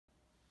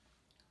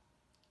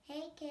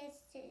Hey kids,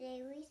 today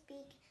we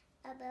speak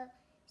about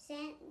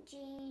Saint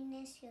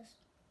Jeinesius,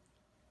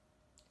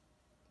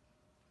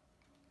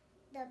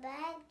 the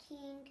bad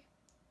king.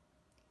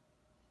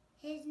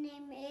 His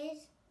name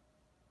is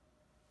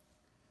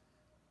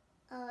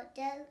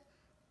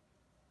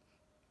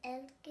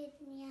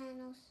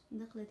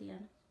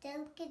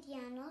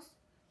Delcidianos,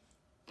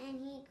 and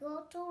he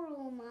go to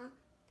Roma,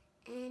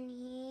 and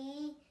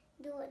he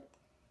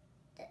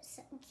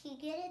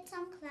get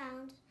some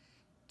clowns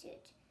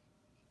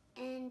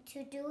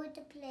to do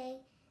the play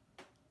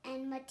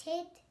and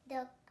imitate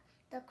the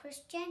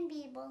Christian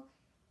people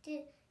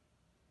to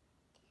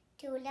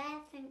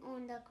laughing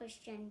on the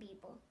Christian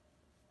people.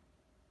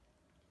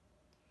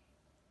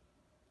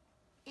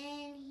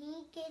 And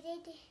he get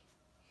it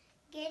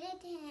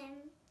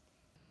him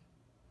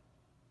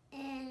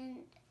and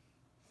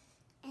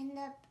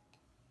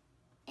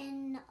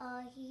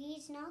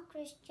he's not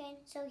Christian,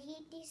 so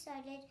he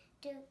decided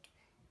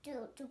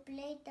to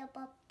play the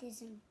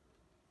baptism.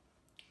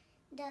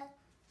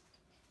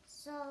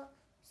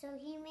 So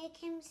he make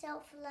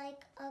himself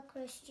like a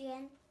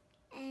Christian,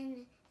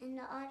 and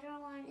the other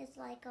one is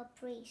like a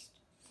priest.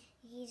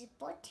 He's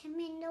put him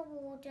in the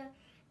water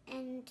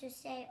and to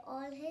say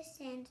all his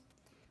sins.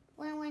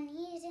 When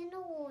he's in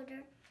the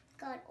water,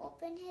 God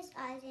opened his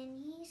eyes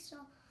and he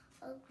saw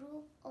a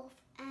group of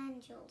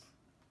angels,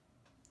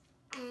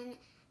 and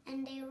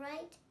they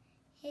write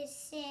his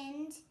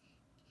sins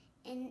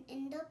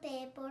in the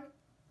paper,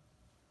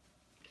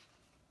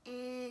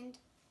 and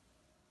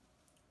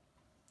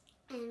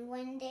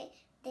when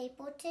they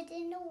put it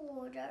in the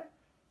water,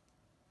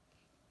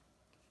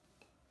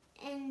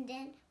 and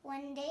then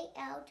one day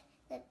out,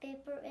 the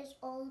paper is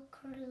all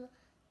clear.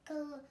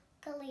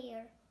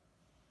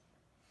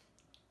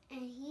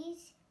 And he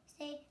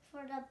say,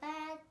 for the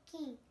bad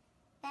king,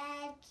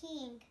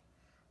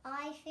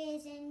 I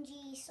faith in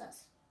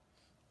Jesus,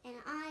 and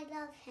I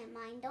love him,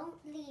 I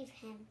don't leave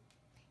him,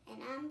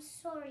 and I'm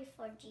sorry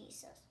for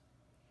Jesus.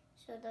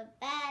 So the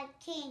bad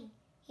king,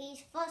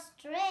 he's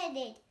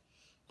frustrated,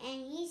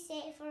 and he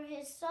say for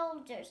his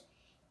soldiers,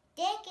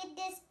 take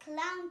this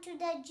clown to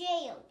the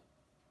jail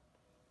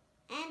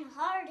and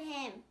hurt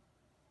him.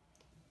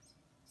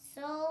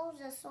 So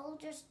the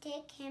soldiers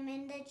take him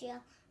in the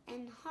jail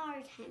and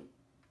hurt him.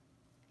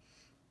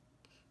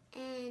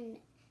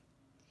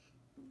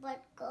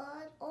 But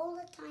God all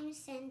the time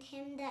sent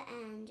him the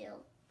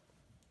angel.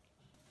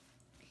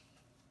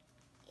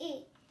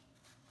 He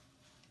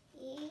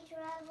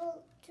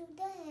traveled to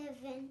the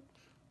heaven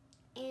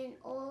in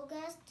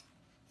August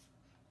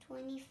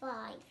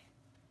 25,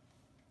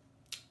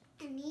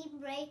 and he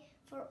prayed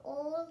for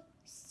all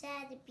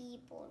sad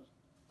people.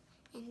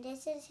 And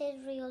this is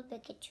his real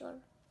picture.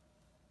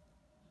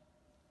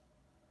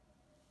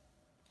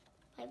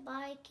 Bye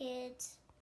bye, kids.